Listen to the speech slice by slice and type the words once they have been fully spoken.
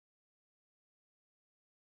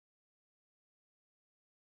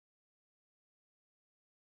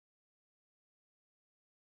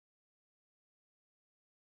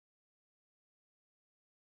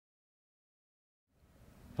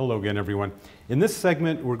Hello again, everyone. In this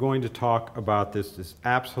segment, we're going to talk about this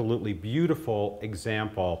absolutely beautiful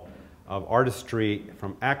example of artistry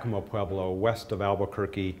from Acoma Pueblo, west of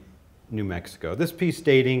Albuquerque, New Mexico. This piece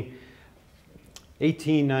dating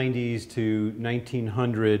 1890s to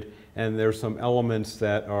 1900, and there's some elements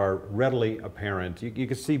that are readily apparent. You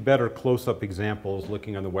can see better close-up examples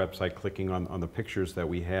looking on the website, clicking on the pictures that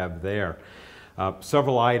we have there.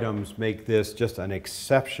 Several items make this just an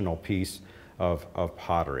exceptional piece of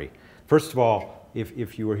pottery. First of all,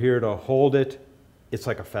 if you were here to hold it, it's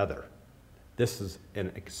like a feather. This is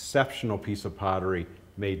an exceptional piece of pottery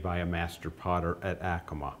made by a master potter at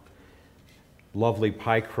Acoma. Lovely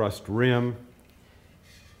pie crust rim,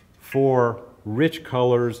 4 rich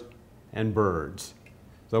colors, and birds.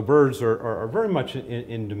 So birds are very much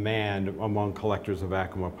in demand among collectors of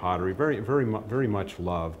Acoma pottery, very much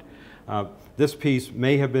loved. This piece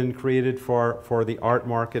may have been created for the art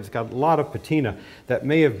market. It's got a lot of patina that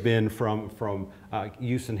may have been from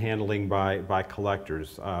use and handling by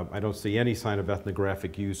collectors. I don't see any sign of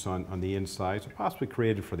ethnographic use on the inside, so possibly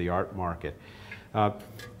created for the art market.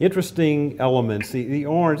 Interesting elements, the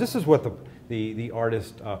orange, this is what the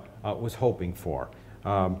artist was hoping for.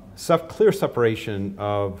 Clear separation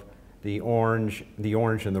of the orange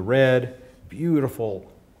and the red,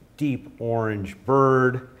 beautiful deep orange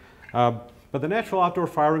bird. But the natural outdoor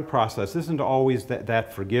firing process isn't always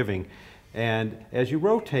that forgiving. And as you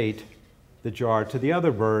rotate the jar to the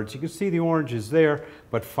other birds, you can see the orange is there,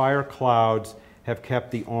 but fire clouds have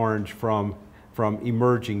kept the orange from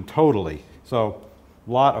emerging totally. So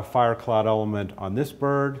a lot of fire cloud element on this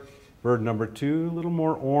bird. Bird number 2, a little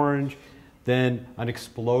more orange, then an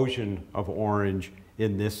explosion of orange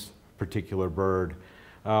in this particular bird.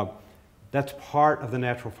 That's part of the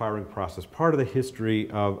natural firing process, part of the history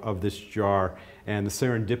of this jar and the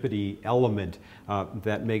serendipity element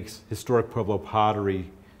that makes historic Pueblo pottery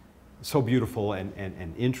so beautiful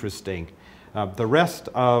and interesting. The rest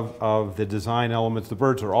of the design elements, the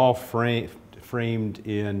birds are all framed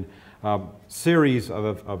in series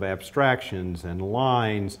of abstractions and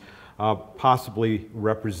lines, possibly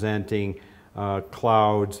representing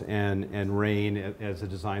clouds and rain, as the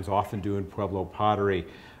designs often do in Pueblo pottery.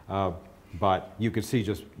 But you can see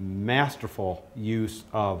just masterful use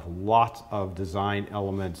of lots of design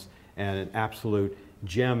elements and an absolute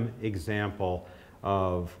gem example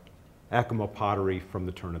of Acoma pottery from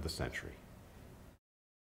the turn of the century.